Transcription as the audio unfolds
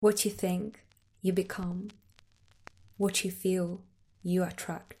What you think, you become. What you feel, you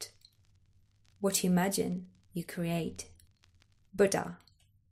attract. What you imagine, you create. Buddha.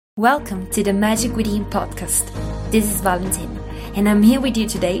 Welcome to the Magic Within podcast. This is Valentin, and I'm here with you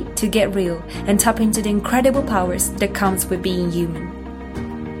today to get real and tap into the incredible powers that comes with being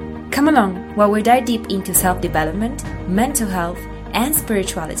human. Come along while we dive deep into self-development, mental health, and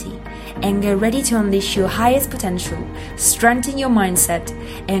spirituality, and get ready to unleash your highest potential, strengthen your mindset,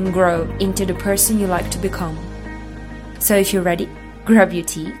 and grow into the person you like to become. So if you're ready, grab your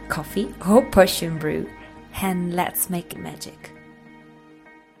tea, coffee, or potion brew, and let's make magic.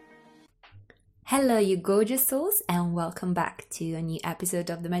 Hello, you gorgeous souls, and welcome back to a new episode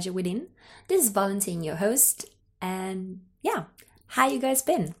of The Magic Within. This is Valentin, your host, and how you guys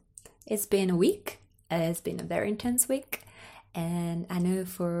been? It's been a week. It's been a very intense week, and I know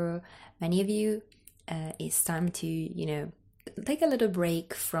for many of you, it's time to, take a little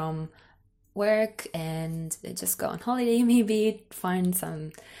break from work and just go on holiday, maybe find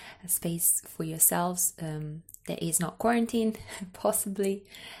some space for yourselves that is not quarantine, possibly.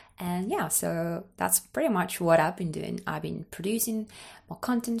 And so that's pretty much what I've been doing. I've been producing more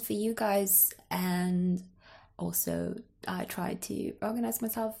content for you guys, and also I tried to organize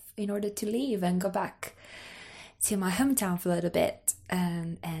myself in order to leave and go back to my hometown for a little bit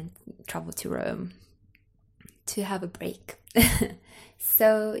and travel to Rome to have a break.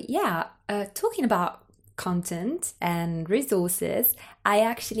 So talking about content and resources, I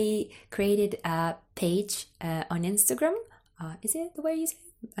actually created a page on Instagram. Is it the way you say it?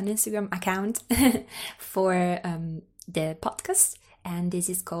 An Instagram account for the podcast, and this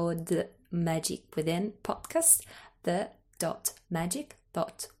is called the Magic Within podcast,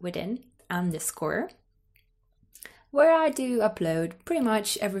 the.magic.within_, where I do upload pretty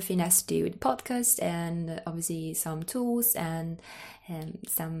much everything has to do with the podcast, and obviously some tools and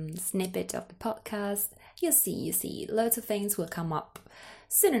some snippet of the podcast. You see, loads of things will come up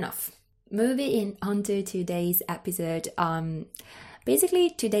soon enough. Moving on to today's episode. Basically,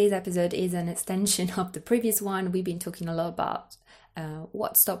 today's episode is an extension of the previous one. We've been talking a lot about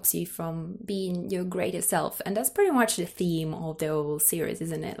what stops you from being your greater self. And that's pretty much the theme of the whole series,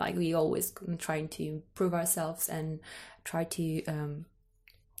 isn't it? Like, we always trying to improve ourselves and try to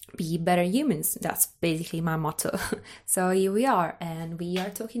be better humans. That's basically my motto. So here we are, and we are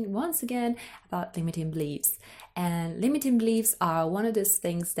talking once again about limiting beliefs. And limiting beliefs are one of those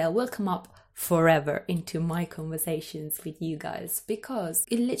things that will come up forever into my conversations with you guys, because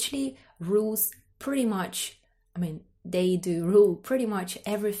it literally rules pretty much, they do rule pretty much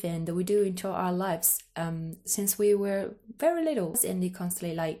everything that we do into our lives since we were very little, and they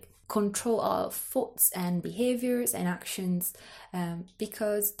constantly control our thoughts and behaviors and actions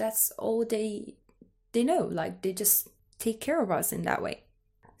because that's all they know. They just take care of us in that way.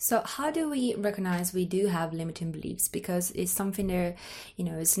 So how do we recognize we do have limiting beliefs? Because it's something that,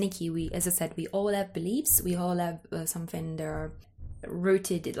 is sneaky. As I said, we all have beliefs. We all have something that are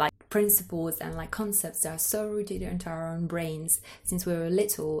rooted, like principles and like concepts that are so rooted into our own brains since we were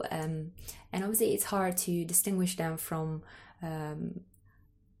little. And obviously it's hard to distinguish them from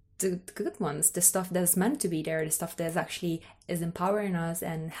the good ones, the stuff that's meant to be there, the stuff that actually is empowering us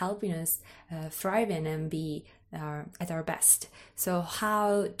and helping us thriving and be at our best. So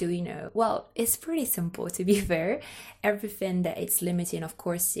how do we know? Well, it's pretty simple, to be fair. Everything that it's limiting, of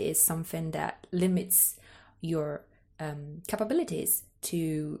course, is something that limits your capabilities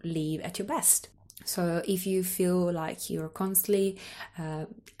to live at your best. So if you feel like you're constantly a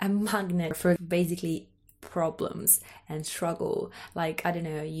magnet for basically problems and struggle,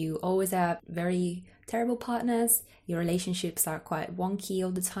 you always have very terrible partners, your relationships are quite wonky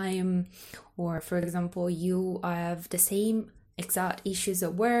all the time, or for example you have the same exact issues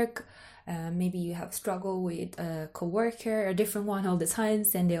at work, maybe you have struggle with a co-worker, a different one all the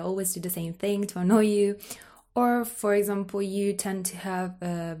times, and they always do the same thing to annoy you. Or, for example, you tend to have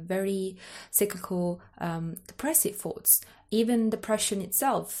very cyclical depressive thoughts. Even depression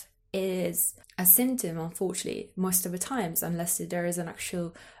itself is a symptom, unfortunately, most of the times, unless there is an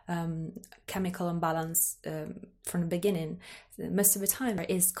actual chemical imbalance from the beginning. Most of the time it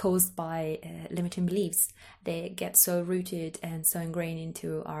is caused by limiting beliefs. They get so rooted and so ingrained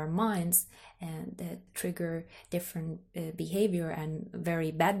into our minds, and that trigger different behavior, and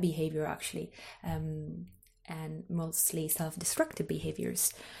very bad behavior actually, and mostly self-destructive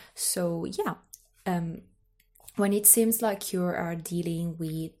behaviors. So when it seems like you are dealing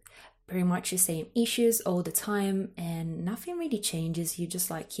with pretty much the same issues all the time and nothing really changes, you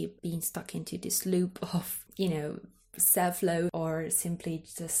just keep being stuck into this loop of self-love, or simply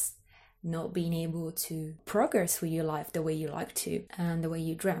just not being able to progress with your life the way you like to and the way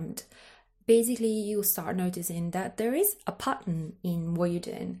you dreamt, basically you start noticing that there is a pattern in what you're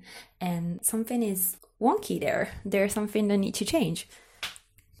doing and something is wonky there. There's something that needs to change.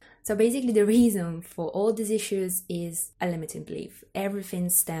 So basically the reason for all these issues is a limiting belief. Everything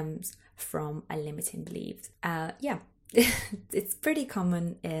stems from a limiting belief. It's pretty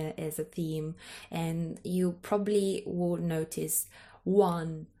common as a theme, and you probably will notice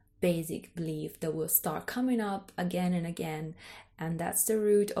one basic belief that will start coming up again and again, and that's the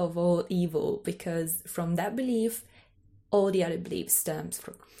root of all evil, because from that belief all the other beliefs stems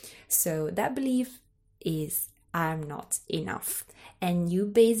from. So that belief is I'm not enough, and you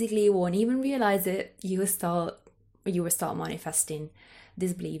basically won't even realize it. You will start manifesting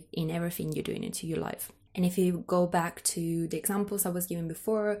this belief in everything you're doing into your life. And if you go back to the examples I was giving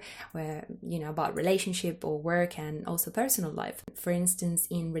before, where, about relationship or work and also personal life. For instance,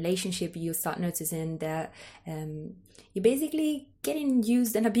 in relationship, you start noticing that you're basically getting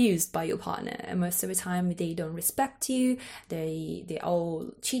used and abused by your partner. And most of the time, they don't respect you. They're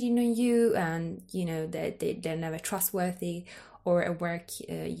all cheating on you, and, they're never trustworthy. Or at work,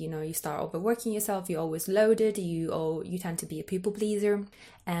 you start overworking yourself, you're always loaded, you tend to be a people pleaser,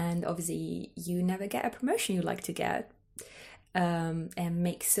 and obviously you never get a promotion you like to get, and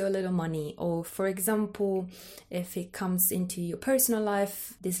make so little money. Or for example, if it comes into your personal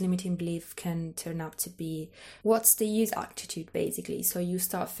life, this limiting belief can turn out to be what's the use attitude, basically. So you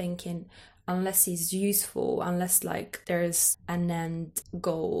start thinking, unless it's useful, unless there's an end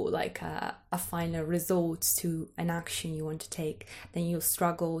goal, a final result to an action you want to take, then you'll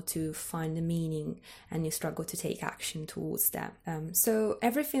struggle to find the meaning and you struggle to take action towards that. So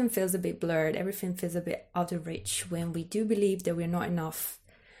everything feels a bit blurred, everything feels a bit out of reach when we do believe that we're not enough.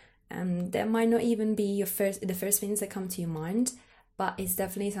 That might not even be the first things that come to your mind, but it's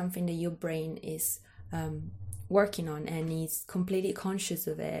definitely something that your brain is working on, and is completely conscious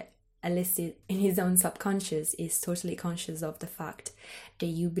of it. At least in his own subconscious, is totally conscious of the fact that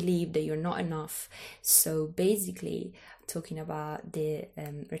you believe that you're not enough. So basically, talking about the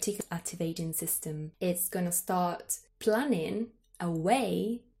reticular activating system, it's going to start planning a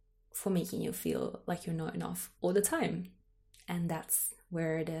way for making you feel like you're not enough all the time. And that's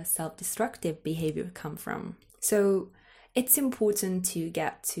where the self-destructive behavior comes from. So it's important to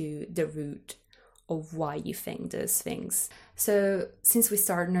get to the root of why you think those things. So since we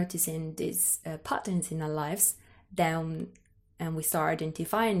start noticing these patterns in our lives, then and we start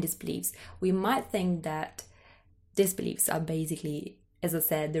identifying these beliefs, we might think that these beliefs are basically, as I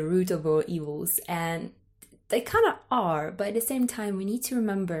said, the root of all evils, and they kind of are, but at the same time we need to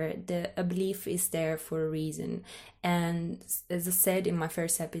remember that a belief is there for a reason. And as I said in my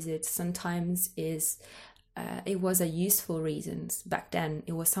first episode, sometimes it was a useful reason back then.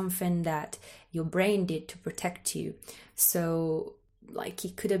 It was something that your brain did to protect you. So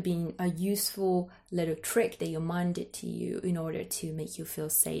it could have been a useful little trick that your mind did to you in order to make you feel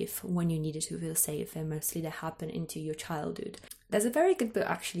safe when you needed to feel safe, and mostly that happened into your childhood. There's a very good book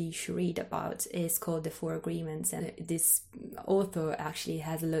actually you should read about. It's called The Four Agreements, and this author actually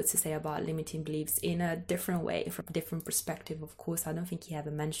has a lot to say about limiting beliefs in a different way, from a different perspective. Of course, I don't think he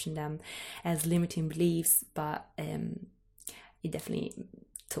ever mentioned them as limiting beliefs, but he definitely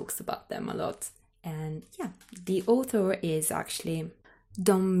talks about them a lot. And the author is actually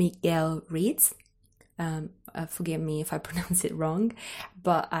Don Miguel Ruiz. Forgive me if I pronounce it wrong,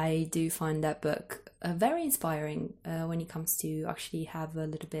 but I do find that book very inspiring when it comes to actually have a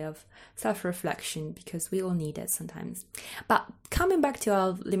little bit of self-reflection, because we all need it sometimes. But coming back to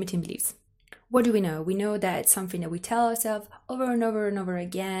our limiting beliefs, what do we know? We know that it's something that we tell ourselves over and over and over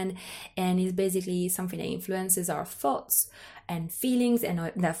again, and it's basically something that influences our thoughts and feelings, and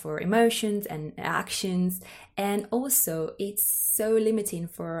therefore emotions and actions. And also it's so limiting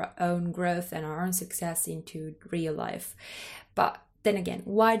for our own growth and our own success into real life. But then again,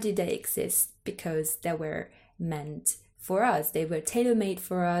 why did they exist? Because they were meant for us. They were tailor-made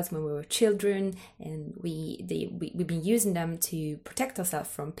for us when we were children, and we've been using them to protect ourselves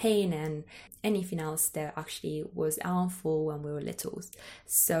from pain and anything else that actually was harmful when we were little.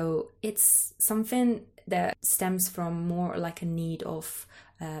 So it's something that stems from more like a need of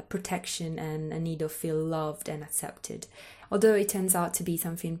protection and a need of feel loved and accepted, although it turns out to be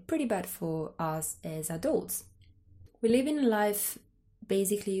something pretty bad for us as adults. We live in a life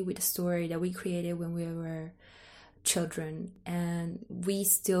basically with a story that we created when we were children, and we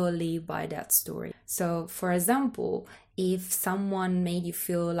still live by that story. So for example, if someone made you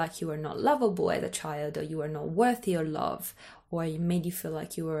feel like you were not lovable as a child, or you were not worthy of love, or it made you feel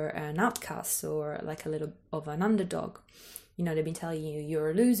like you were an outcast or like a little of an underdog, they've been telling you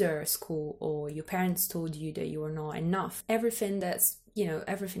you're a loser at school, or your parents told you that you are not enough. Everything that's,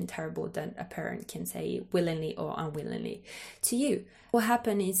 everything terrible that a parent can say willingly or unwillingly to you. What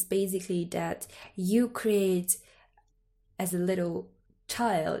happened is basically that you create, as a little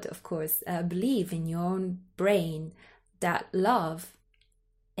child, of course, believe in your own brain that love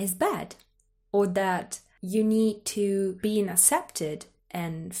is bad, or that you need to being accepted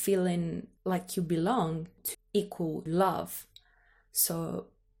and feeling like you belong to equal love. So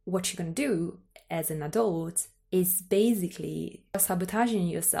what you're going to do as an adult is basically sabotaging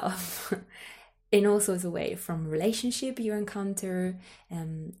yourself in all sorts of ways. From relationship you encounter,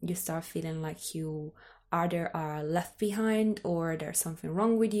 and you start feeling like you either are left behind or there's something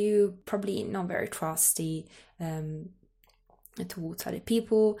wrong with you, probably not very trusty towards other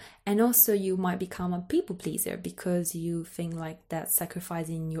people. And also you might become a people pleaser because you think like that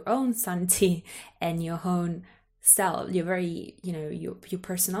sacrificing your own sanity and your own self, your very, your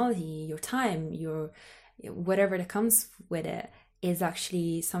personality, your time, your whatever that comes with it, is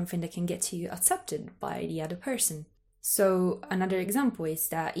actually something that can get you accepted by the other person. So another example is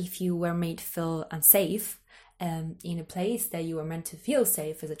that if you were made to feel unsafe in a place that you were meant to feel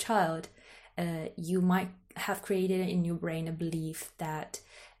safe as a child, you might have created in your brain a belief that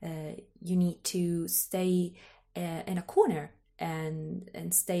you need to stay in a corner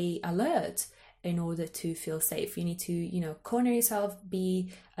and stay alert in order to feel safe. You need to, corner yourself,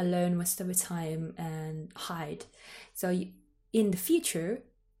 be alone most of the time and hide. So in the future,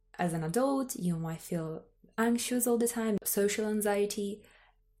 as an adult, you might feel anxious all the time, social anxiety,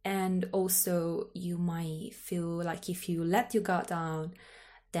 and also you might feel like if you let your guard down,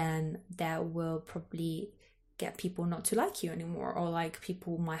 then that will probably get people not to like you anymore, or like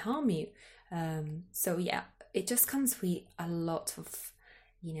people might harm you. So yeah, it just comes with a lot of,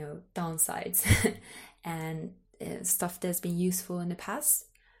 downsides and stuff that's been useful in the past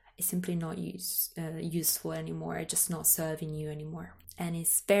is simply not useful anymore. It's just not serving you anymore, and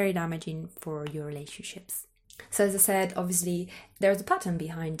it's very damaging for your relationships. So as I said, obviously there's a pattern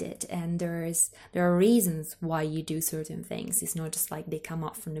behind it, and there are reasons why you do certain things. It's not just like they come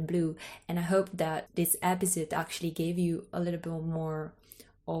up from the blue. And I hope that this episode actually gave you a little bit more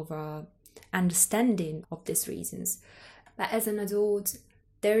of a understanding of these reasons. But as an adult,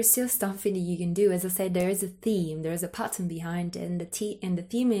 there is still something that you can do. As I said, there is a theme, there is a pattern behind it, and the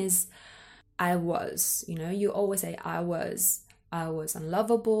theme is I was. You always say I was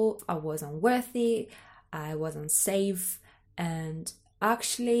unlovable, I was unworthy, I was unsafe. And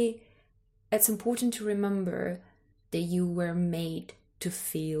actually, it's important to remember that you were made to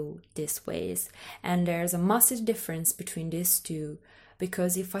feel these ways. And there's a massive difference between these two.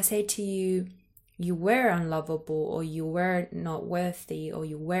 Because if I say to you, you were unlovable, or you were not worthy, or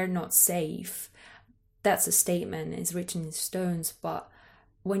you were not safe, that's a statement, it's written in stones. But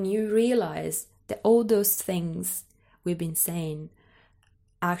when you realize that all those things we've been saying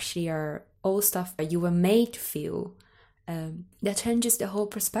actually are all stuff that you were made to feel, that changes the whole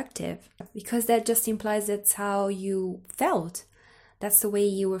perspective, because that just implies that's how you felt. That's the way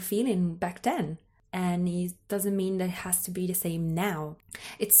you were feeling back then. And it doesn't mean that it has to be the same now.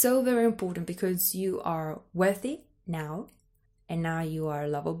 It's so very important, because you are worthy now, and now you are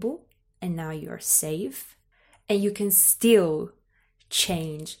lovable, and now you are safe, and you can still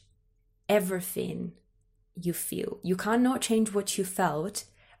change everything you feel. You cannot change what you felt,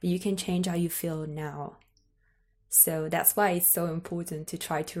 but you can change how you feel now. So that's why it's so important to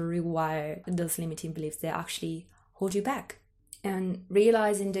try to rewire those limiting beliefs that actually hold you back. And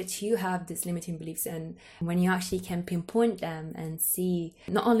realizing that you have these limiting beliefs, and when you actually can pinpoint them and see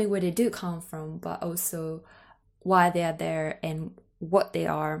not only where they do come from, but also why they are there and what they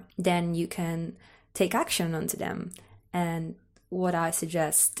are, then you can take action onto them. And what I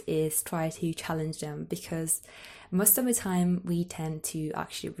suggest is try to challenge them, because most of the time we tend to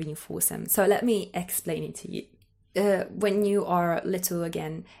actually reinforce them. So let me explain it to you. When you are little,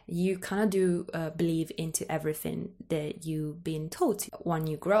 again, you kind of do believe into everything that you've been taught. When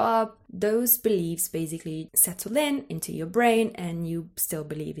you grow up, those beliefs basically settle into your brain, and you still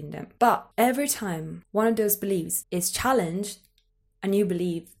believe in them. But every time one of those beliefs is challenged, a new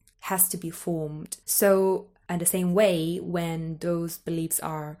belief has to be formed. So in the same way, when those beliefs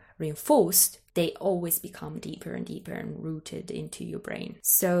are reinforced, they always become deeper and deeper and rooted into your brain.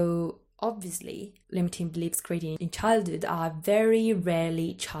 So obviously, limiting beliefs created in childhood are very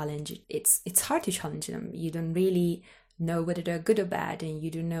rarely challenged. It's hard to challenge them. You don't really know whether they're good or bad, and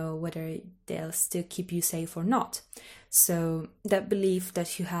you don't know whether they'll still keep you safe or not. So that belief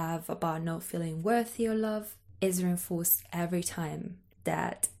that you have about not feeling worthy or love is reinforced every time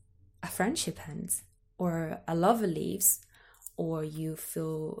that a friendship ends, or a lover leaves, or you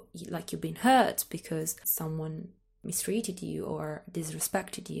feel like you've been hurt because someone mistreated you or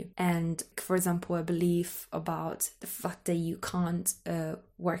disrespected you. And for example, a belief about the fact that you can't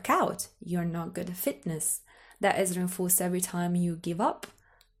work out, you're not good at fitness, that is reinforced every time you give up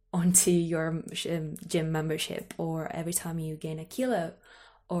onto your gym membership, or every time you gain a kilo,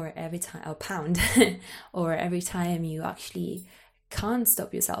 or every time a pound, or every time you actually can't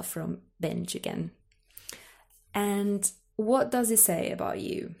stop yourself from binge again. And what does it say about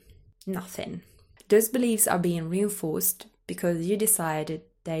you? Nothing. Those beliefs are being reinforced because you decided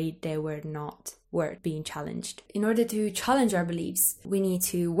they were not worth being challenged. In order to challenge our beliefs, we need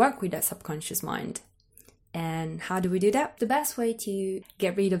to work with that subconscious mind. And how do we do that? The best way to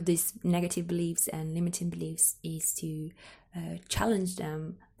get rid of these negative beliefs and limiting beliefs is to challenge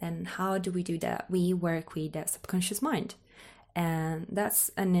them. And how do we do that? We work with that subconscious mind. And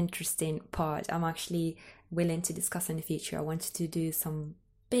that's an interesting part I'm actually willing to discuss in the future. I wanted to do some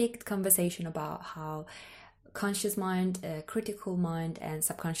big conversation about how conscious mind, critical mind, and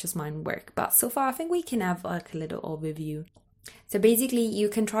subconscious mind work. But so far, I think we can have like a little overview. So basically, you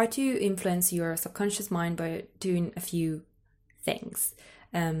can try to influence your subconscious mind by doing a few things.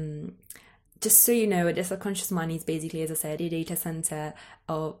 Just so you know, the subconscious mind is basically, as I said, the data center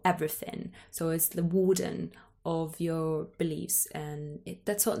of everything. So it's the warden of your beliefs, and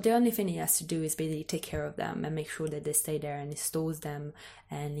that's all. The only thing it has to do is basically take care of them and make sure that they stay there, and it stores them,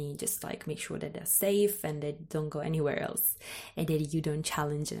 and it just like make sure that they're safe and they don't go anywhere else, and that you don't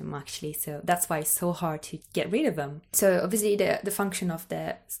challenge them actually. So that's why it's so hard to get rid of them. So obviously the function of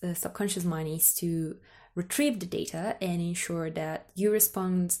the subconscious mind is to retrieve the data and ensure that your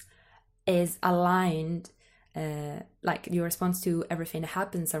response is aligned, like your response to everything that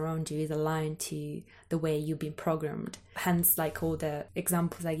happens around you is aligned to the way you've been programmed. Hence, like all the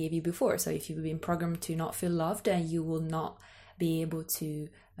examples I gave you before. So if you've been programmed to not feel loved, then you will not be able to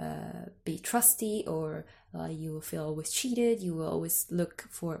be trusty, or you will feel always cheated. You will always look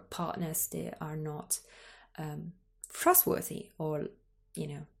for partners that are not trustworthy or,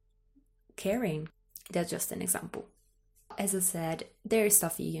 caring. That's just an example. As I said, there is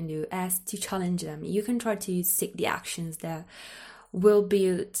stuff you can do as to challenge them. You can try to seek the actions that will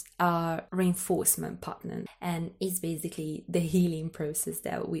build a reinforcement pattern, and it's basically the healing process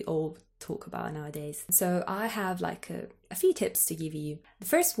that we all talk about nowadays. So I have like a few tips to give you. The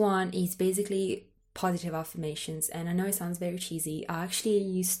first one is basically positive affirmations, and I know it sounds very cheesy. I actually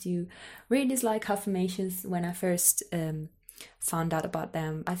used to really dislike affirmations when I first found out about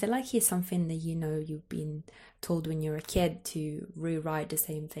them. I feel like it's something that you've been told when you're a kid to rewrite the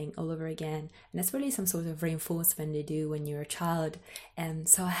same thing all over again, and it's really some sort of reinforcement they do when you're a child. And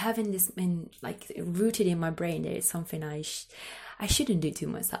so having this been like rooted in my brain that it's something I shouldn't do to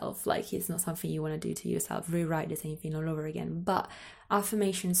myself. Like, it's not something you want to do to yourself, rewrite the same thing all over again. But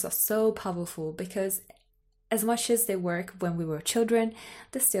affirmations are so powerful because as much as they work when we were children,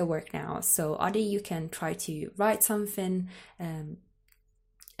 they still work now. So either you can try to write something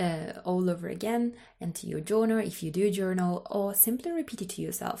all over again into your journal, if you do journal, or simply repeat it to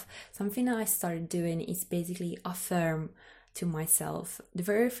yourself. Something I started doing is basically affirm to myself. The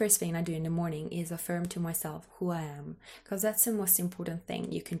very first thing I do in the morning is affirm to myself who I am, because that's the most important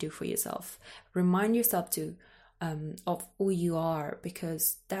thing you can do for yourself. Remind yourself of who you are,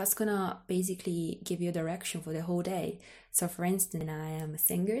 because that's gonna basically give you a direction for the whole day. So for instance, I am a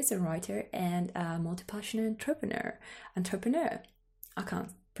singer, a writer, and a multi-passionate entrepreneur. I can't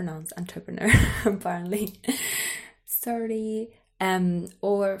pronounce entrepreneur apparently. Sorry.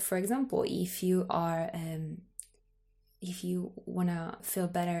 Or for example, if you are if you want to feel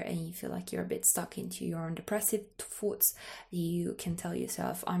better and you feel like you're a bit stuck into your own depressive thoughts, you can tell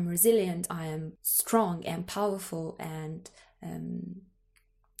yourself, I'm resilient, I am strong and powerful, and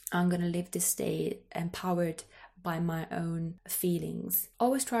I'm going to live this day empowered by my own feelings.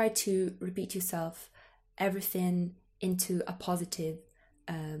 Always try to repeat to yourself everything into a positive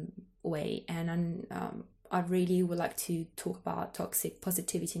way. And I really would like to talk about toxic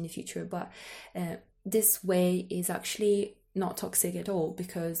positivity in the future, but this way is actually not toxic at all,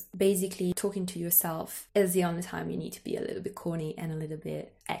 because basically talking to yourself is the only time you need to be a little bit corny and a little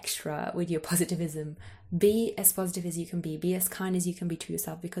bit extra with your positivism. Be as positive as you can be as kind as you can be to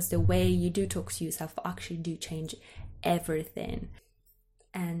yourself, because the way you do talk to yourself actually do change everything.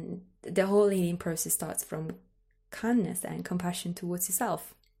 And the whole healing process starts from kindness and compassion towards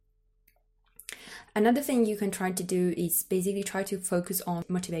yourself. Another thing you can try to do is basically try to focus on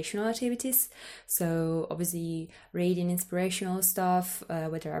motivational activities. So obviously reading inspirational stuff,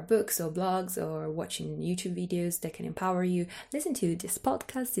 whether are books or blogs or watching YouTube videos that can empower you. Listen to this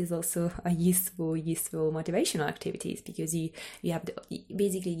podcast is also a useful motivational activities, because you have to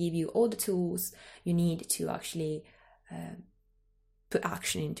basically give you all the tools you need to actually put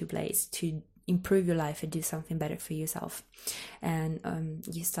action into place to improve your life and do something better for yourself. And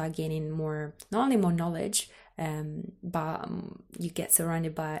you start gaining not only more knowledge, but you get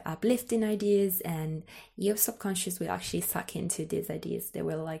surrounded by uplifting ideas, and your subconscious will actually suck into these ideas. They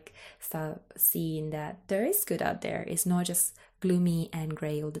will like start seeing that there is good out there. It's not just gloomy and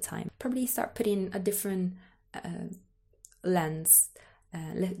grey all the time. Probably start putting a different lens,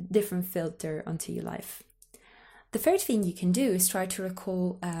 different filter onto your life. The third thing you can do is try to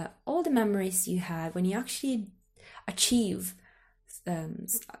recall all the memories you had when you actually achieve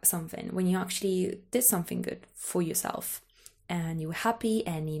something, when you actually did something good for yourself and you were happy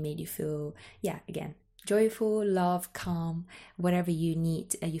and it made you feel, again, joyful, love, calm, whatever you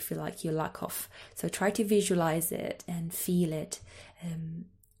need, you feel like you lack of. So try to visualize it and feel it.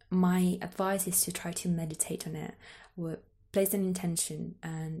 My advice is to try to meditate on it. Place an intention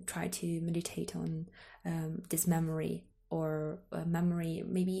and try to meditate on this memory, or a memory.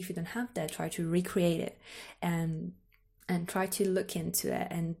 Maybe if you don't have that, try to recreate it and try to look into it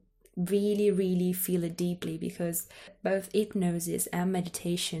and really feel it deeply, because both hypnosis and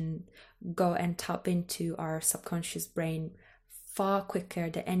meditation go and tap into our subconscious brain far quicker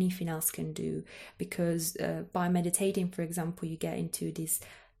than anything else can do. Because by meditating, for example, you get into this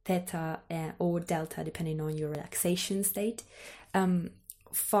theta or delta, depending on your relaxation state,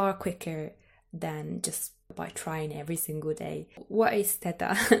 far quicker than just by trying every single day. What is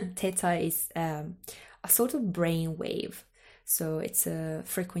theta? Theta is a sort of brain wave. So it's a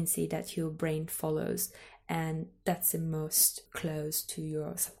frequency that your brain follows, and that's the most close to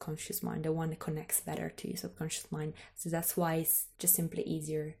your subconscious mind, the one that connects better to your subconscious mind. So that's why it's just simply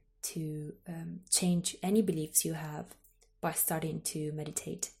easier to change any beliefs you have by starting to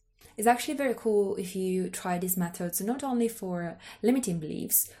meditate. It's actually very cool if you try these methods, not only for limiting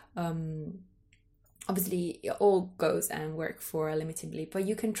beliefs. Obviously, it all goes and work for a limiting belief, but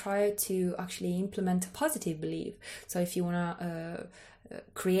you can try to actually implement a positive belief. So if you want to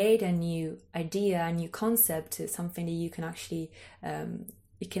create a new idea, a new concept, something that you can actually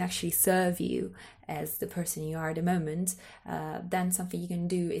it can actually serve you as the person you are at the moment, then something you can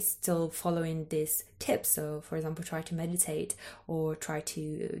do is still following these tips. So for example, try to meditate or try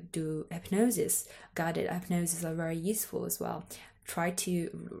to do hypnosis. Guided hypnosis are very useful as well. Try to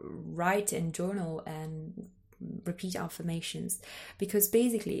write and journal and repeat affirmations, because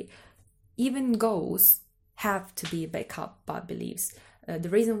basically even goals have to be backed up by beliefs. The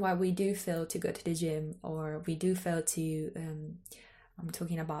reason why we do fail to go to the gym, or we do fail to I'm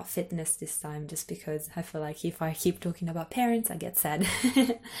talking about fitness this time, just because I feel like if I keep talking about parents, I get sad.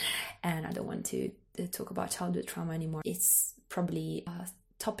 And I don't want to talk about childhood trauma anymore. It's probably a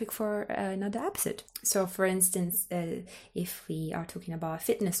topic for another episode. So for instance, if we are talking about a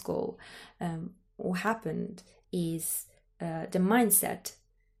fitness goal, what happened is the mindset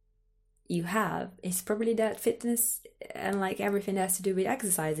you have is probably that fitness, and like everything that has to do with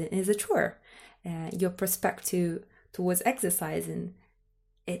exercising, is a chore. Your perspective towards exercising,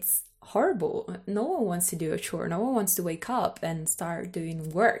 it's horrible. No one wants to do a chore. No one wants to wake up and start doing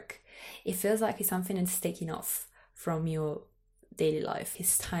work. It feels like it's something that's taking off from your daily life.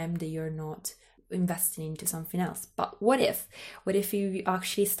 It's time that you're not investing into something else. But what if you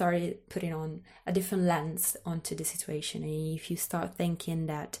actually started putting on a different lens onto the situation, and if you start thinking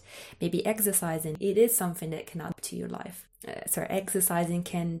that maybe exercising, it is something that can add to your life. Exercising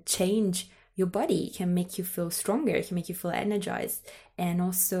can change your body, it can make you feel stronger, it can make you feel energized, and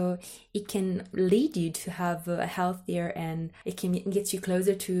also it can lead you to have a healthier, and it can get you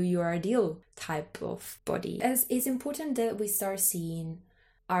closer to your ideal type of body. As it's important that we start seeing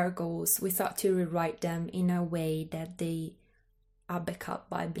our goals, we start to rewrite them in a way that they are backed up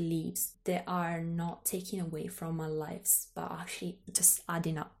by beliefs that are not taken away from our lives, but actually just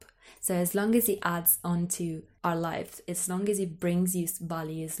adding up. So as long as it adds onto our life, as long as it brings you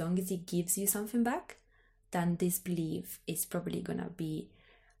value, as long as it gives you something back, then this belief is probably gonna be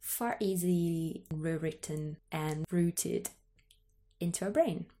far easily rewritten and rooted into our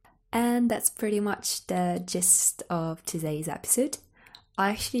brain. And that's pretty much the gist of today's episode.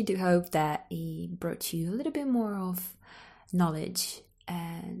 I actually do hope that it brought you a little bit more of knowledge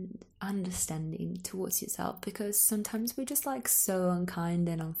and understanding towards yourself, because sometimes we're just like so unkind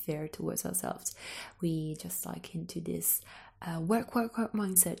and unfair towards ourselves. We just like into this work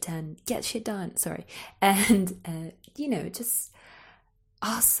mindset and get shit done. Sorry. And, just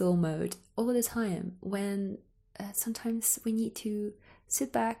hustle mode all the time, when sometimes we need to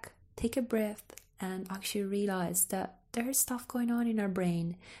sit back, take a breath, and actually realize that there's stuff going on in our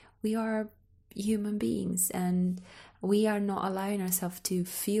brain. We are human beings, and we are not allowing ourselves to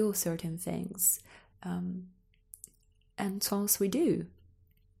feel certain things. And once we do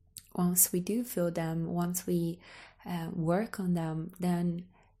feel them, once we work on them, then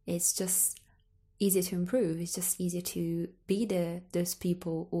it's just easy to improve. It's just easier to be those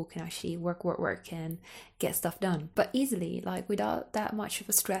people who can actually work and get stuff done, but easily, like without that much of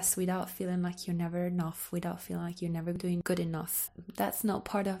a stress, without feeling like you're never enough, without feeling like you're never doing good enough. That's not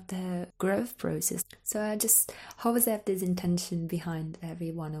part of the growth process. So I just always have this intention behind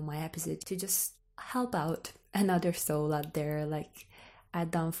every one of my episodes to just help out another soul out there, like I've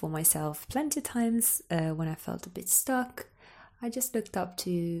done for myself plenty of times. When I felt a bit stuck, I just looked up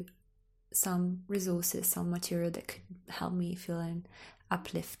to some resources, some material that could help me feeling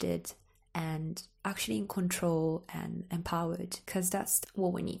uplifted and actually in control and empowered, because that's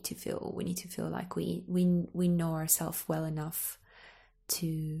what we need to feel. We need to feel like we know ourselves well enough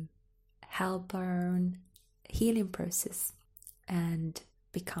to help our own healing process and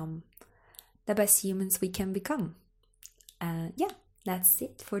become the best humans we can become. That's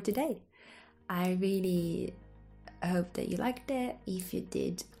it for today. I really hope that you liked it. If you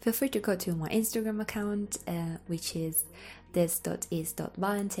did, feel free to go to my Instagram account, which is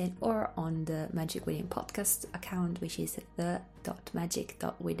this.is.valentine, or on the Magic Within podcast account, which is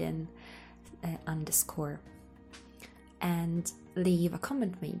the.magic.within _ and leave a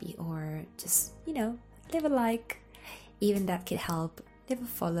comment maybe, or just leave a like. Even that could help. Leave a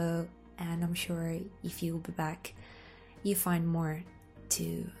follow, and I'm sure if you'll be back, you find more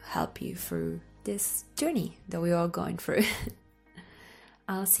to help you through this journey that we're all going through.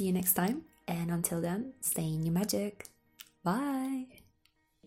 I'll see you next time, and until then, stay in your magic. Bye.